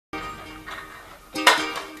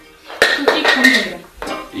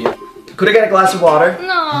Could I get a glass of water?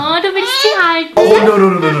 No, du willst sie halten.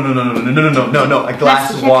 Oh, no, a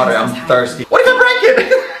glass of water. I'm thirsty. What if I break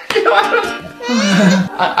it? You know,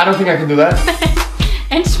 I don't think I can do that.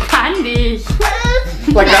 Entspann dich.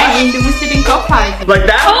 Like that? Nein, du musst dir den Kopf halten. Like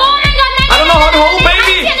that? Oh mein Gott, nein, I don't know how to hold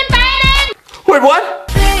baby. an den Beinen. Wait, what?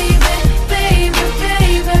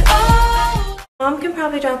 Mom can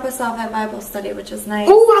probably drop us off at Bible study, which is nice.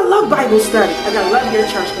 Oh, I love Bible study. I gotta love your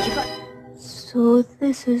church because you got. So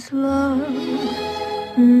this is love.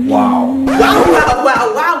 Wow.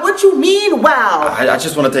 Wow. What you mean, wow? I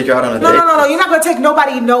just want to take you out on a date. No. You're not gonna take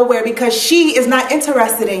nobody nowhere because she is not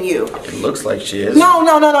interested in you. It looks like she is. No.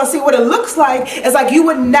 See, what it looks like is like you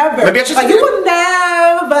would never. Maybe I just. Like you would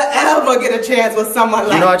never ever get a chance with someone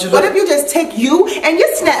like. What if you just take you and your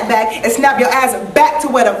snapback and snap your ass back to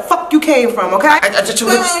where the fuck you came from? Okay.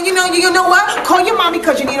 You know what? Call your mommy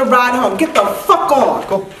because you need a ride home. Get the fuck on.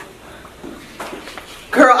 Go.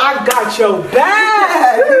 Girl, I got your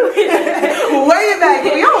back. Where you back?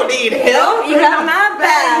 You don't need help. You got my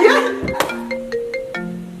back. Yeah.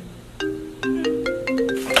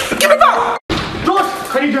 Give me back. George,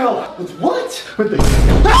 I need your help. With what? With this.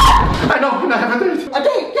 I know, I have a date. A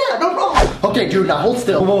date? Yeah, no problem. Okay, dude, now hold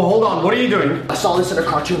still. Whoa, hold on. What are you doing? I saw this in a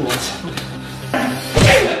cartoon once.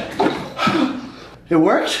 It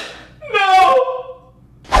worked? No!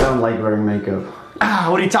 I don't like wearing makeup.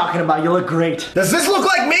 What are you talking about? You look great. Does this look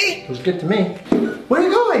like me? Looks good to me. Where are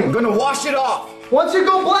you going? I'm gonna wash it off. Once you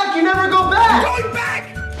go black, you never go back. I'm going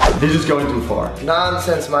back! This is going too far.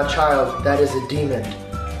 Nonsense, my child. That is a demon.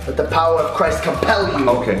 Let the power of Christ compel you.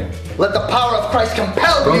 Okay. Let the power of Christ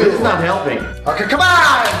compel Bro, you. this is not helping. Okay, come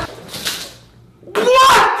on!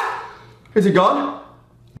 What? Is it gone?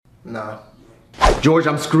 No. George,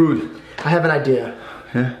 I'm screwed. I have an idea.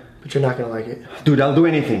 Yeah? But you're not gonna like it. Dude, I'll do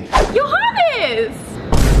anything. Johannes!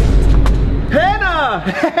 Hannah!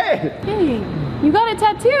 Hey! Hey, you got a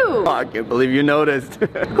tattoo. Oh, I can't believe you noticed.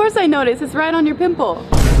 Of course I noticed. It's right on your pimple.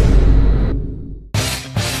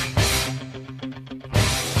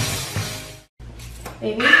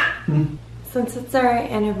 Baby? Since it's our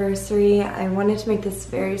anniversary, I wanted to make this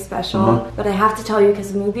very special, but I have to tell you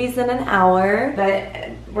because the movie's in an hour,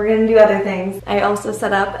 but we're gonna do other things. I also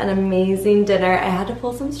set up an amazing dinner. I had to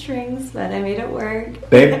pull some strings, but I made it work.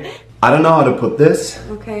 Babe, I don't know how to put this,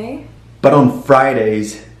 Okay. but on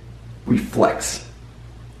Fridays, we flex.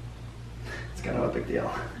 It's kind of a big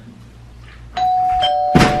deal.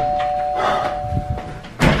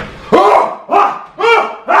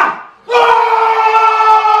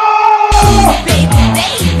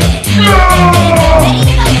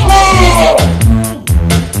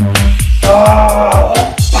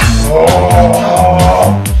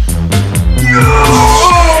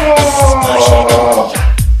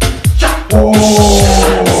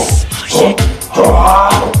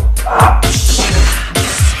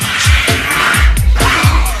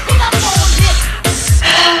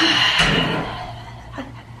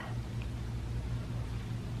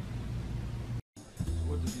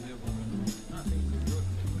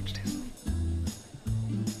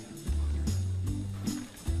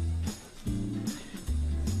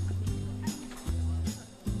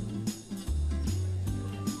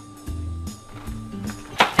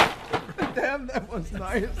 Damn, that was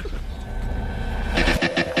nice.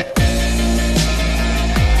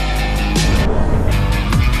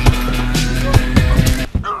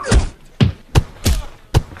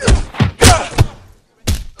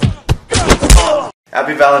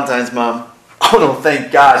 Happy Valentine's, Mom. Oh no,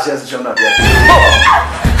 thank God, she hasn't shown up yet.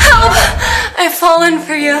 Help! I've fallen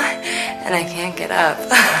for you, and I can't get up.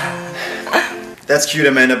 That's cute,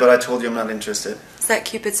 Amanda, but I told you I'm not interested. Is that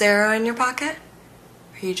Cupid's arrow in your pocket?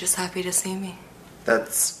 Or are you just happy to see me?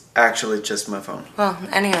 That's actually just my phone. Well,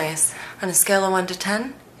 anyways, on a scale of 1 to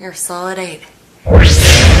 10, you're a solid 8.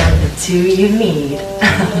 The 2 you need.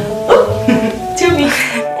 2 me.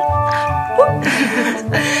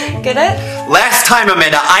 Get it? Last time,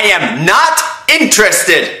 Amanda, I am not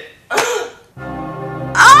interested! Oh!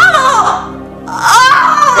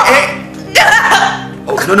 Hey!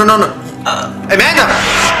 Oh, no. Amanda!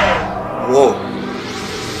 Whoa.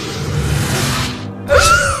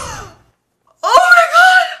 Oh my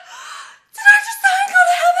God! Did I just die and go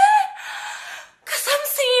to heaven? Cause I'm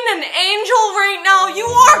seeing an angel right now. You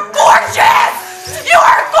are gorgeous! You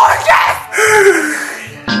are gorgeous!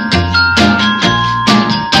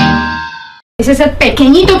 Ese es el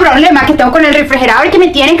pequeñito problema que tengo con el refrigerador que me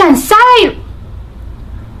tiene cansada y...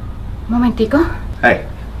 Un momentico. Hey,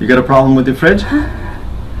 you got a problem with the fridge?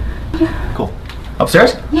 Cool.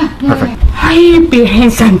 Upstairs? Yeah. Perfect. Ay,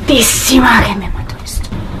 Virgen Santísima, que me mató esto.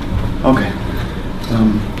 Okay.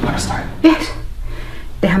 Let's start. Yes.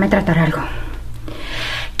 tratar algo.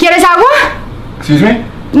 ¿Quieres agua? Excuse me?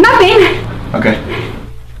 Nothing. Okay.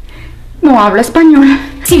 No habla español.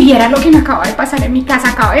 Si viera lo que me acaba de pasar en mi casa,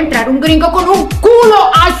 acaba de entrar un gringo con un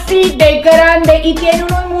culo así de grande y tiene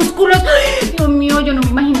unos músculos. Dios mío, yo no me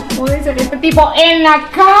imagino cómo debe ser este tipo en la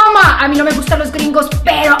cama. A mí no me gustan los gringos,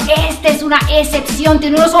 pero este es una excepción.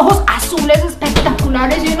 Tiene unos ojos azules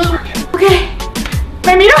espectaculares y unos... ¿Qué?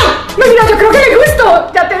 Me miró, yo creo que le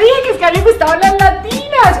gustó. Ya te dije que es que a él le gustaban las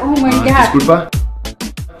latinas. Oh my God. Disculpa.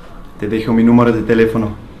 Te dejo mi número de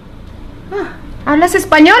teléfono. ¿Hablas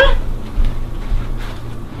español?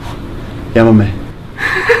 Llámame.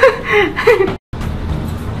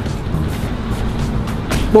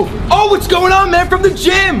 Whoa. Oh, what's going on, man? From the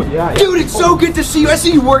gym! Yeah. Dude, it's so good to see you. I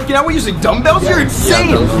see you working out. We're using dumbbells. You're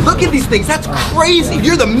insane. Look at these things. That's crazy.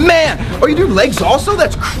 You're the man. Oh, you do legs also?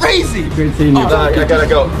 That's crazy. Great seeing you. I gotta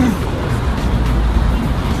go.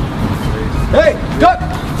 Hey, duck!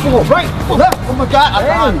 Oh, right, left. Oh my God.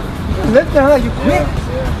 Hey. Left now. You quit.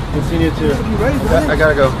 Good seeing you too. You ready, brother? I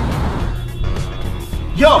gotta go.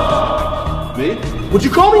 Yo! Me? What'd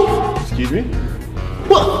you call me? Excuse me?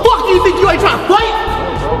 What the fuck do you think you ain't trying to fight?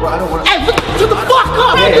 Bro, I don't wanna... Hey, shut the fuck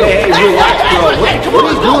up! Hey, relax, bro. Hey, come on,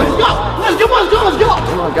 let's go, let's go! Let's go!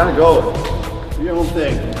 No, I gotta go. Do your own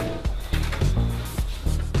thing.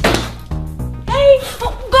 Hey!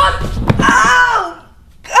 Oh, God! Ow!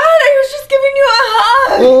 God, I was just giving you a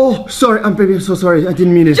hug! Oh, sorry. Baby, I'm so sorry. I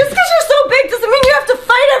didn't mean it. Just because you're so big doesn't mean you have to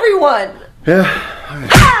fight everyone! Yeah.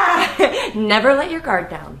 Ah! Never let your guard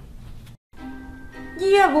down.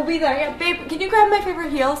 Yeah, we'll be there. Yeah, babe, can you grab my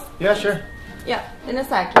favorite heels? Yeah, sure. Yeah, in a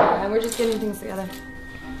sec. Yeah, we're just getting things together.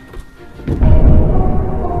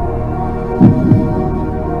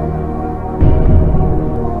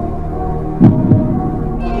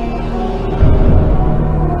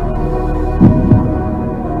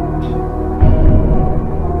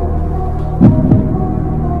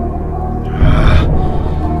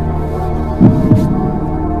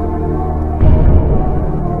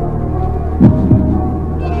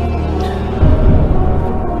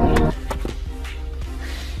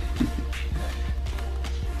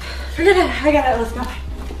 I got it, let's go.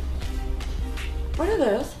 What are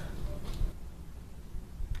those?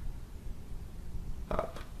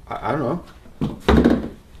 I don't know.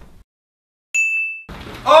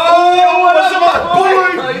 Oh, what's up,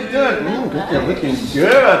 boy? How you doing? You're looking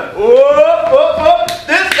Good. Whoa.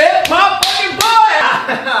 This is my fucking boy!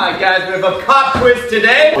 Guys, we have a pop quiz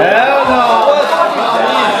today. Hell no.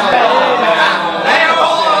 Hey,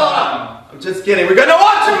 hold on. I'm just kidding. We're gonna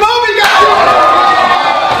watch a movie,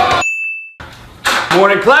 guys!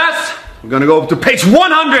 Morning, class. We're gonna go up to page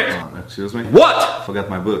 100. Excuse me? What? Forgot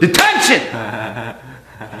my book. Detention!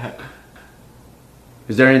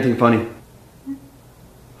 Is there anything funny?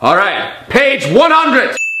 All right, page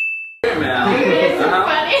 100. This is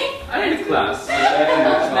funny. I need class. It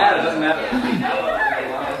doesn't matter.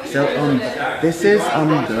 So, this is,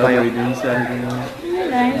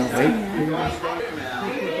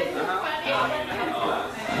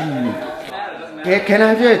 Can I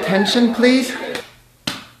have your attention, please?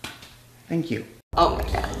 Thank you. Oh my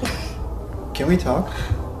God. Can we talk?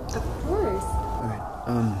 Of course.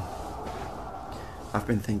 Alright, I've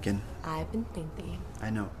been thinking. I've been thinking. I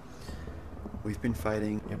know. We've been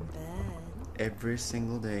fighting Bed. every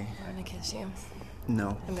single day. I'm gonna kiss you.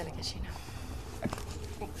 No. I'm gonna kiss you now.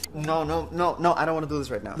 No, I don't want to do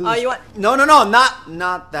this right now. Oh, you want? No,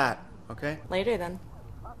 not that, okay? Later then.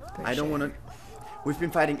 I don't want to... We've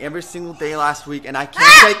been fighting every single day last week and I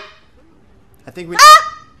can't take... I think we...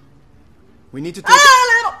 We need to take...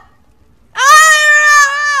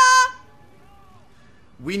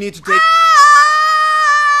 We need to take...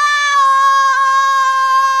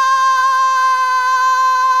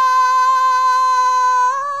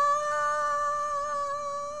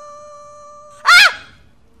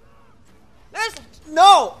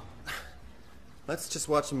 No! Let's just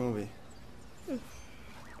watch a movie.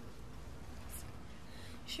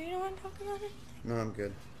 Sure you don't want to talk about it? No, I'm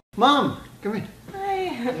good. Mom, come in. Hi.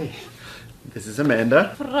 Hey. This is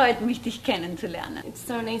Amanda. Freut mich, dich kennenzulernen. It's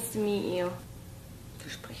so nice to meet you. Du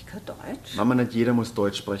sprichst kein Deutsch. Mama, nicht jeder muss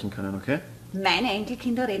Deutsch sprechen können, okay? Meine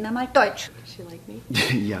Enkelkinder reden einmal Deutsch. Does she like me?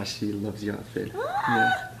 Ja, she loves your outfit.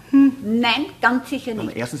 Nein, ganz sicher Mama,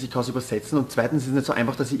 nicht. erstens, ich kann es übersetzen und zweitens ist es nicht so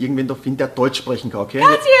einfach, dass ich irgendwen da finde, der Deutsch sprechen kann, okay?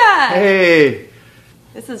 Katja! Hey!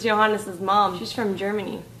 This is Johannes' mom. She's from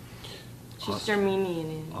Germany. She's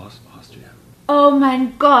Germanian. Austria. Oh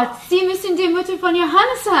mein Gott, Sie müssen die Mutter von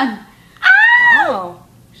Johannes sein. Oh,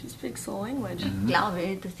 she speaks the language. Ich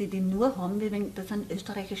glaube, dass sie die nur haben, wegen dass er einen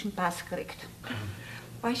österreichischen Pass kriegt.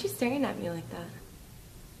 Why is she staring at me like that?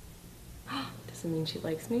 Does assuming she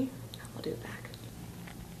likes me, I'll do it back.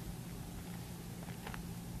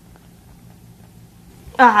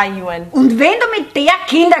 Ah, you win. Und wenn du mit der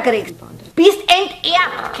Kinder kriegst, bist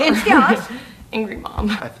entehrt. Kennst du die aus? Angry mom.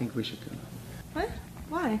 I think we should go now. What?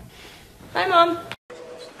 Why? Bye, Mom.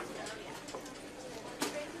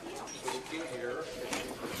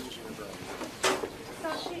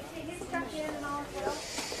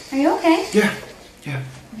 Are you okay? Yeah.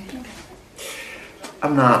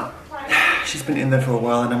 I'm not. She's been in there for a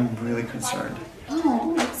while and I'm really concerned.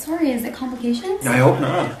 Oh, I'm sorry. Is it complications? I hope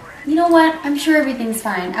not. You know what? I'm sure everything's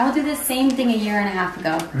fine. I would do the same thing a year and a half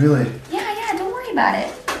ago. Really? Yeah, don't worry about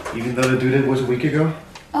it. Even though the due date was a week ago?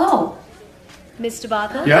 Oh. Mr.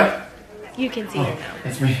 Bartl? Yeah? You can see her now.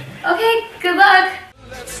 That's me. Okay, good luck.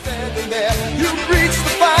 Standing there, you reached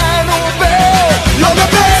the final bell. You're the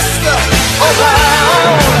best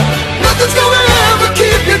around. Nothing's gonna ever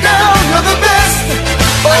keep you down. You're the best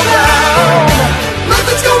around.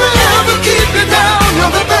 Nothing's gonna ever keep you down.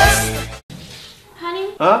 You're the best. Honey,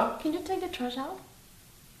 Huh? can you take the trash out?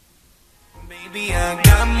 Baby,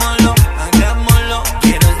 hagámoslo, hagámoslo.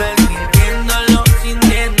 Quiero estar sintiéndolo,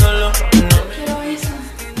 sintiéndolo. Quiero eso.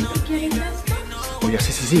 ¿Tú quieres esto? Oh, yeah,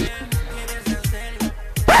 sí.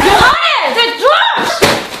 ¡Johannes! ¡The trash!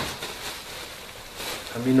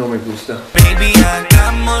 A mí no me gusta. Baby,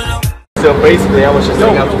 hagámoslo. So basically, I was just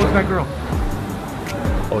hanging out with that girl.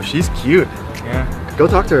 Oh, she's cute. Yeah. Go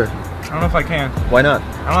talk to her. I don't know if I can. Why not?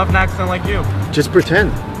 I don't have an accent like you. Just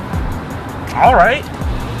pretend. All right.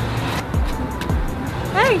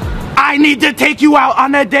 Hey! I need to take you out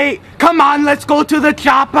on a date. Come on, let's go to the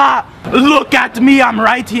chopper. Look at me, I'm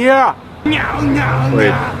right here.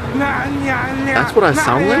 Wait. That's what I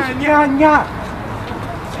sound like?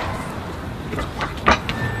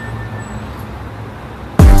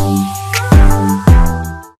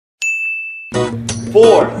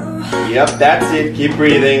 Four. Yep, that's it. Keep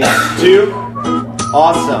breathing. 2.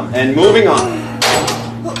 Awesome. And moving on.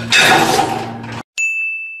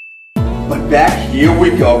 Butt back. Here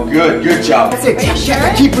we go. Good job. That's it.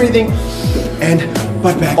 Sure? Keep breathing. And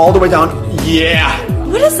butt back. All the way down. Yeah.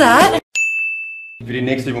 What is that? Für die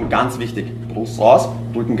nächste Übung ganz wichtig. Brust raus,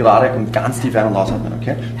 drücken gerade und ganz tief ein- und ausatmen,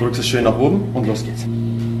 okay? Drückst es schön nach oben und los geht's.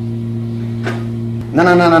 Na,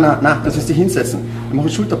 das wirst du hinsetzen. Wir machen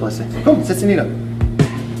Schulterpresse. Komm, setz dich nieder.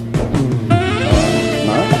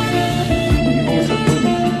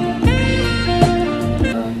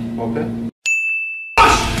 Okay.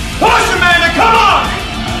 Push, Amanda, come on!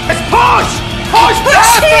 Let's push! Push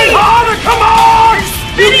faster, harder, come on!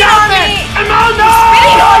 You got it! Amanda!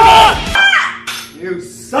 You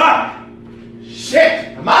suck!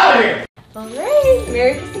 Shit! I'm out of here! Alright,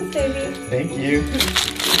 Merry Christmas, baby. Thank you.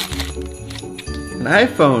 An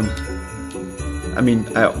iPhone. I mean,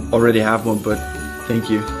 I already have one, but thank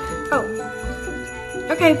you. Oh.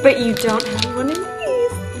 Okay, but you don't have one in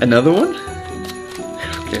these. Another one?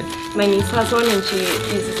 Okay. My niece has one and she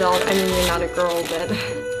uses it all. I mean, you're not a girl, but...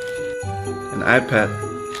 An iPad.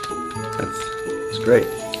 That's great.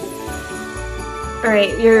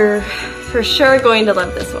 Alright, you're for sure going to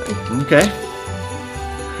love this one. Okay.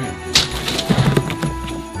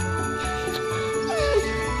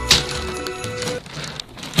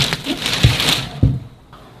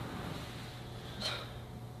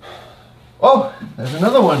 Oh, there's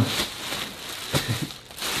another one.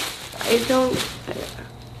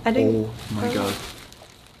 I didn't... Oh my god.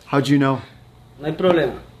 How'd you know? No hay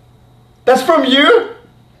problema. That's from you?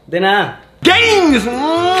 De nada. Games!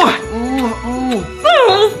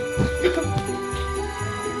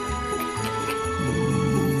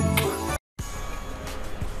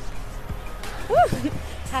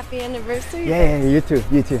 Happy anniversary. Yeah, you too.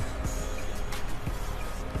 You too.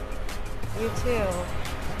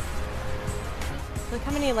 Look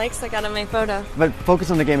how many likes I got on my photo. But focus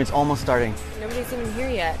on the game, it's almost starting. Nobody's even here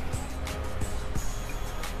yet.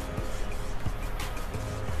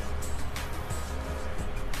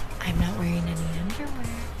 I'm not wearing any underwear.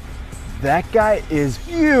 That guy is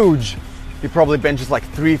huge. He probably benches like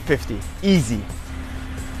 350. Easy.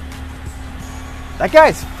 That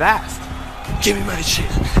guy's fast. Give me my shit.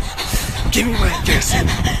 Give me my gas.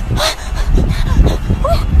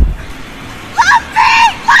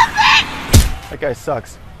 That guy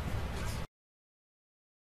sucks.